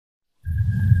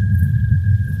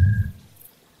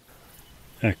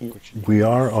We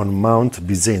are on Mount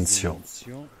Bisenzio,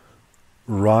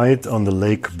 right on the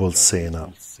Lake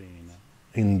Bolsena,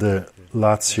 in the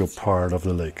Lazio part of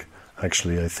the lake.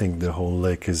 Actually, I think the whole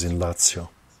lake is in Lazio.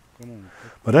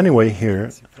 But anyway,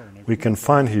 here we can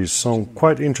find here some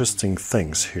quite interesting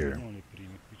things here.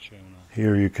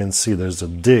 Here you can see there's a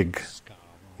dig,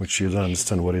 which you don't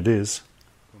understand what it is,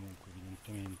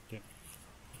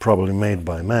 probably made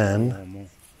by man.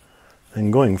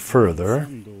 And going further,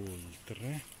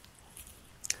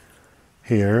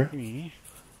 here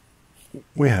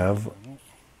we have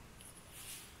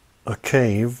a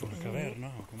cave,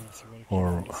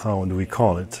 or how do we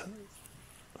call it,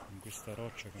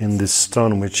 in this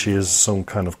stone, which is some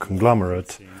kind of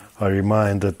conglomerate. I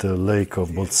remind that the lake of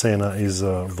Bolsena is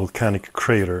a volcanic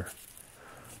crater.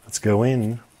 Let's go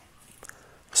in.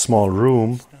 Small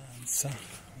room,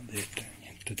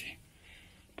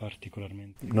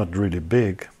 not really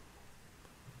big.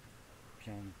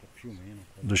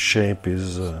 The shape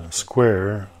is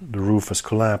square, the roof has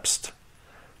collapsed,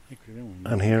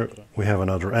 and here we have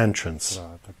another entrance.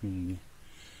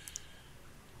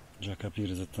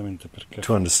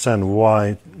 To understand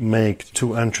why make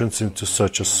two entrances into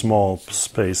such a small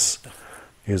space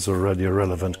is already a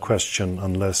relevant question,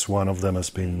 unless one of them has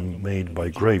been made by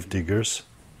grave diggers.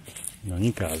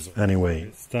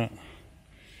 Anyway,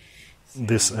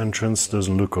 this entrance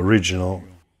doesn't look original,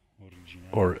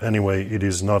 or anyway, it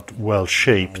is not well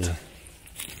shaped,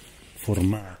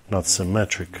 not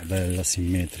symmetric.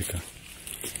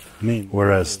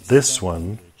 Whereas this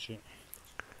one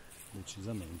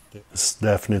is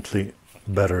definitely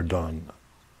better done.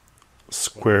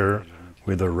 Square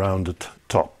with a rounded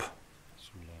top.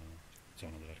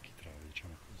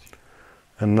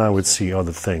 And now we see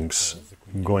other things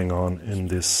going on in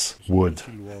this wood.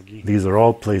 These are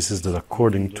all places that,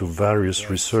 according to various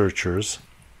researchers,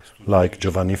 like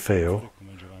Giovanni Feo,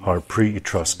 are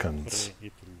pre-Etruscans.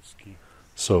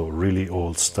 So really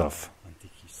old stuff.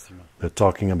 They're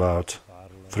talking about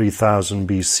 3000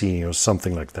 BC or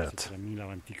something like that.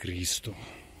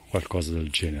 Qualcosa del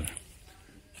genere.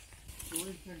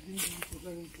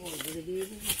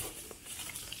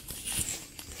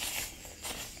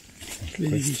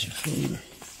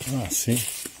 Ah, sì.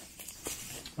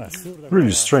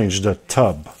 Really strange, that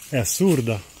tub. È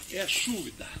assurda. È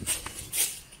assurda.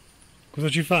 Cosa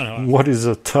ci fa? What is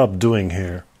a tub doing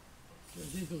here?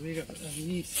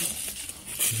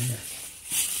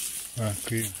 Ah,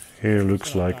 qui. Here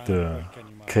looks like the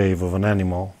cave of an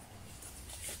animal.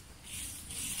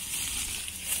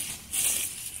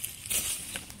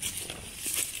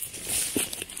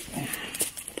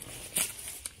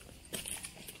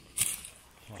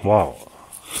 Wow.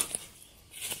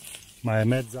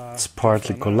 It's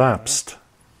partly collapsed.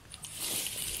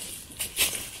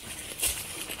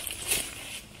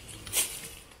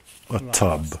 A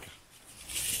tub.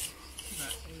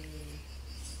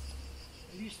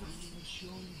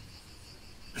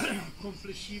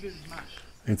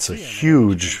 It's a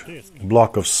huge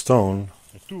block of stone.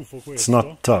 It's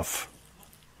not tough.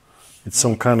 It's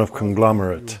some kind of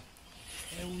conglomerate.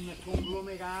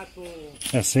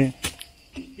 Sì.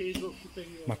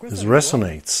 This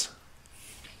resonates.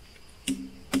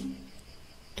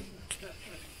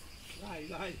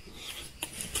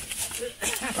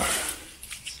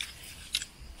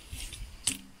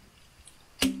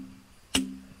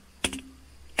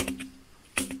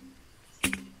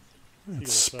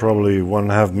 It's probably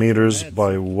 1.5 meters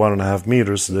by 1.5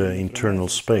 meters, the internal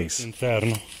space.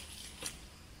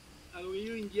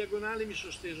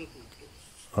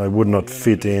 I would not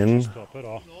fit in.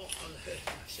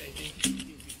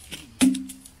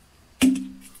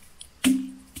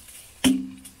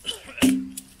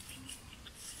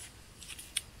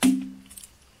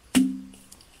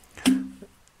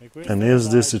 And is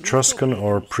this Etruscan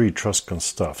or pre-Etruscan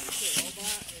stuff?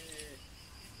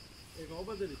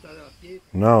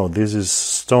 No, this is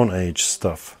Stone Age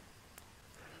stuff.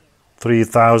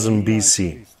 3000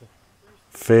 BC.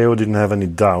 Feo didn't have any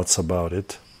doubts about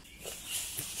it.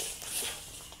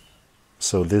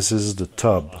 So this is the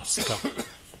tub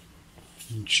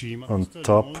on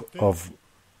top of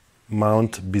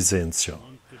Mount Bisenzio.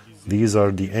 These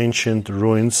are the ancient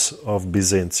ruins of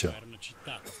Bisenzio.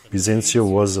 Bisenzio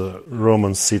was a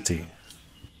Roman city.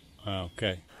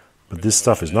 But this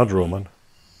stuff is not Roman.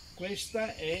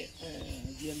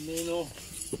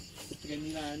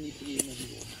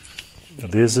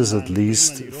 This is at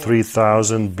least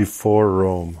 3000 before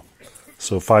Rome,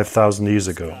 so 5000 years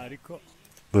ago.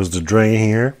 There's the drain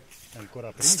here.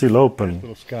 It's still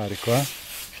open.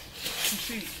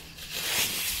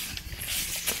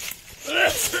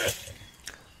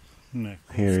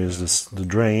 Here is the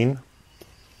drain.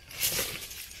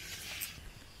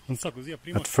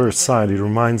 At first sight, it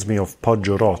reminds me of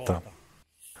Poggio Rota.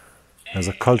 As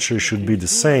a culture, it should be the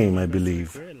same, I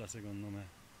believe.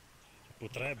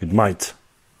 It might.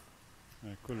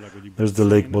 There's the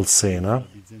Lake Bolsena,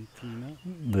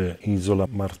 the Isola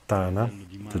Martana,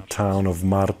 the town of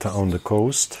Marta on the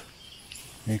coast.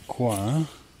 E qua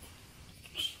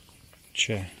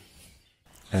c'è.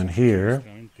 And here,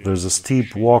 there's a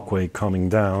steep walkway coming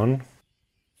down,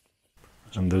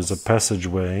 and there's a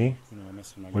passageway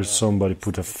where somebody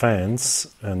put a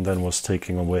fence and then was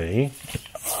taken away.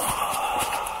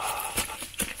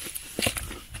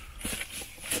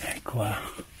 E qua.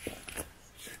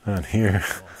 And here,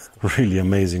 really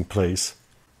amazing place.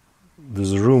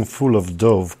 There's a room full of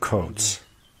dovecotes.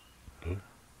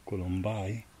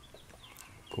 Colombai,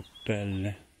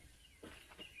 coppelle.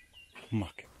 Ma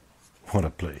che... What a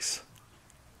place.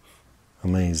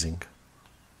 Amazing.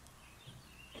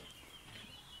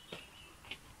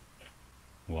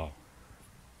 Wow.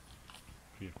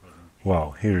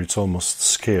 Wow, here it's almost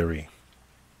scary.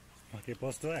 Ma che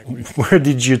posto è questo? Where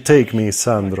did you take me,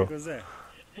 Sandro? Ma che cos'è?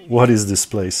 What is this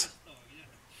place?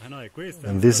 Ah no, è questa.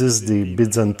 And this is the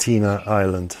Byzantina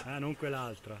Island. Ah, non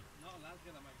quell'altra.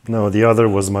 No, the other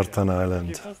was Martan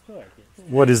Island. Che posto è questo?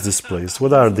 What is this place?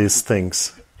 What are these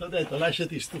things? T'ho detto,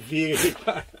 lasciati stupire di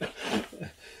qua.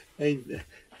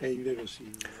 È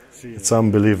inverosimile. Sì, It's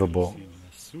unbelievable. è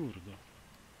assurdo.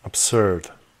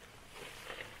 Absurd.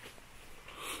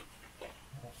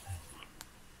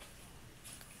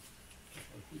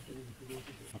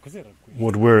 Ma cos'era qui?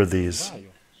 What were these?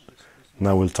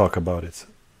 Now we'll talk about it.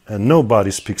 And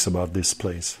nobody speaks about this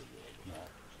place.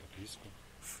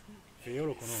 Io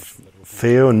lo conosco.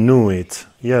 Theo knew it.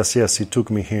 Yes, yes, he took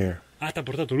me here. Ah, t'ha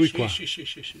portato lui qua? Sì.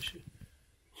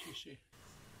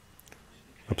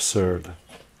 Absurd.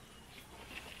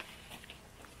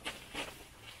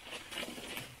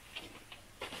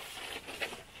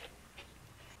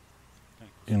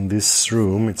 In this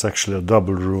room, it's actually a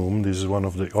double room. This is one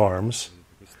of the arms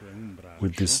Questo è un braccio.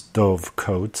 with this dove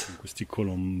coat. Questi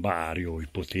colombari o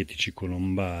ipotetici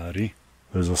colombari.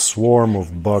 There's a swarm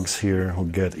of bugs here who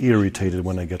get irritated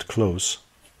when I get close.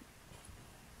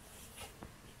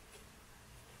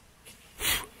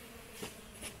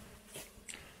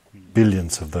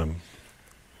 Billions of them.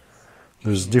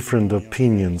 There's different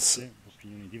opinions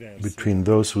between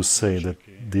those who say that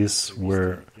these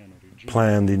were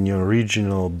planned in the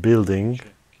original building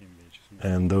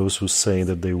and those who say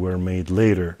that they were made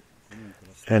later.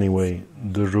 Anyway,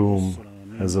 the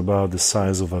room has about the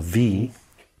size of a V.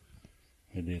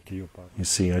 Vedete, io parlo. You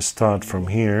see, I start from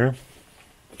here.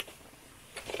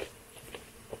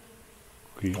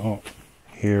 Qui ho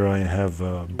Here I have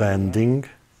a banding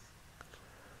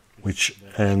which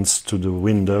ends to the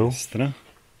window, destra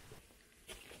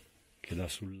che dà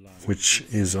sul lago. which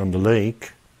is on the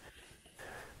lake.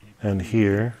 And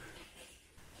here,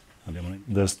 Abbiamo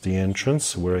that's the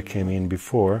entrance where I came in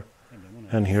before.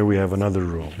 And here we have another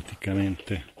room.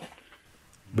 praticamente.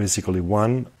 Basically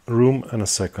one room and a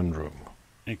second room.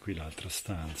 E qui l'altra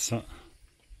stanza.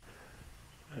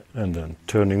 And then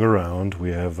turning around,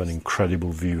 we have an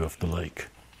incredible view of the lake.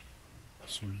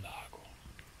 Sul lago.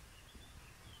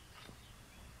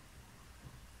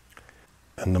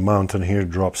 And the mountain here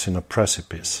drops in a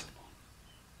precipice.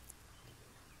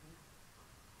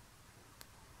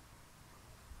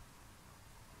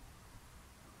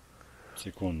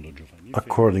 Secondo Giovanni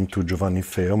According to Giovanni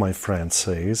Feo, my friend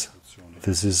says,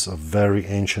 this is a very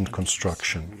ancient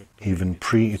construction, even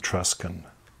pre-Etruscan,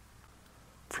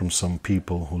 from some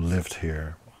people who lived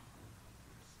here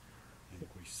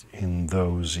in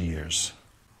those years.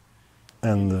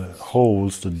 And the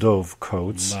holes, the dove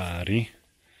coats, Bari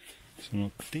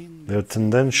sono they're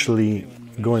tendentially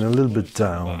going a little bit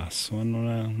down. basso, hanno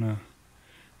una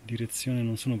direzione,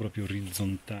 non sono proprio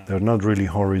orizzontali. They're not really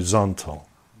horizontal.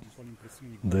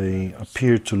 They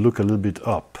appear to look a little bit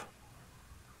up.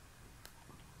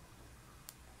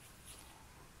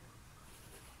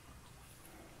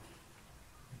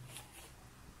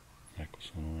 Ecco,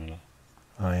 sono nella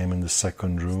I am in the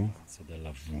second room. stanza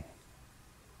della V.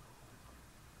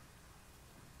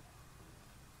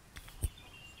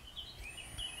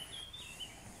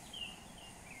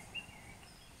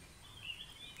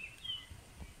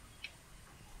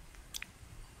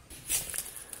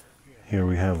 Here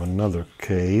we have another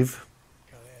cave.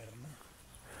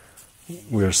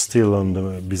 We are still on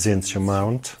the Bisenzio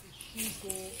Mount.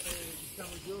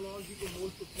 Diciamo geologico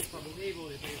molto più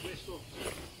favorevole, perché questo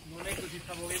non è così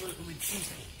favorevole come il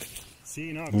sito.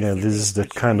 Sì, no, Yeah, this is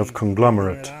that kind of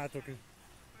conglomerate.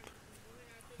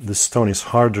 The stone is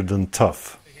harder than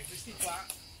tough. Perché questi qua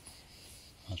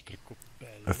Altre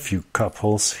coppelle. a few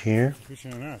couples here. Qui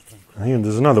c'è un'altra. And here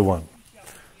there's another one.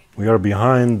 We are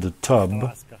behind the tub.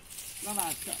 Vasca. La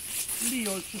vasca. Lì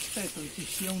ho il sospetto che ci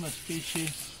sia una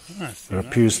specie. Ah, sì, There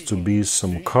appears to be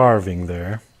some carving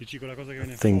there, dici quella cosa che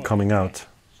viene thing fuori. coming out.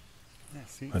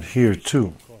 Sì. But here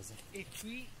too, Cosa? E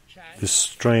qui c'è this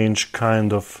strange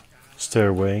kind of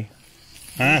stairway.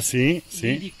 Ah, sì,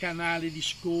 il canale di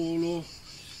scolo.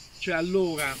 Cioè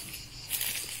allora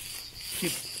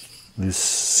che This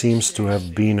seems to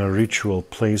have been a ritual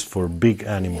place for big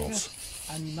animals,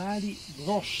 animali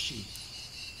grossi,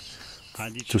 Ah,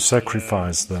 dici to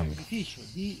sacrifice them, sacrificio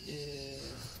di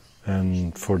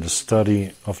and for the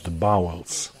study of the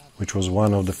bowels, which was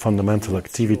one of the fundamental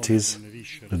activities,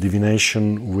 the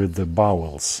divination with the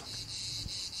bowels.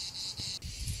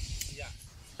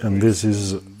 And this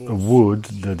is a wood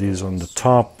that is on the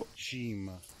top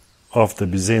cima of the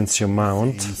Bisenzio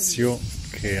Mount, Lazio,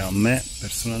 che a me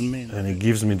personalmente and it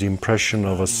gives me the impression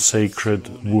of a sacred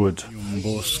wood, è un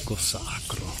bosco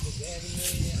sacro,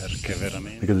 perché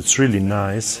veramente because it's really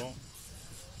nice.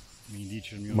 mi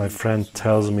dice il mio My amico friend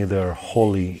tells me they are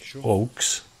holy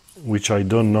oaks, which I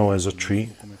don't know as a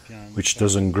tree, come pianta which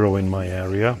doesn't grow in my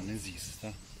area, non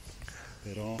esista,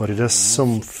 però but it has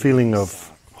some feeling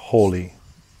of holy.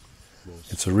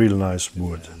 It's a real nice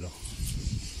wood.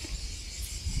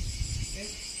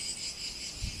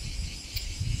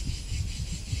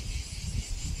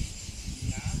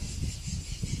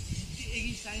 e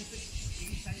lì sta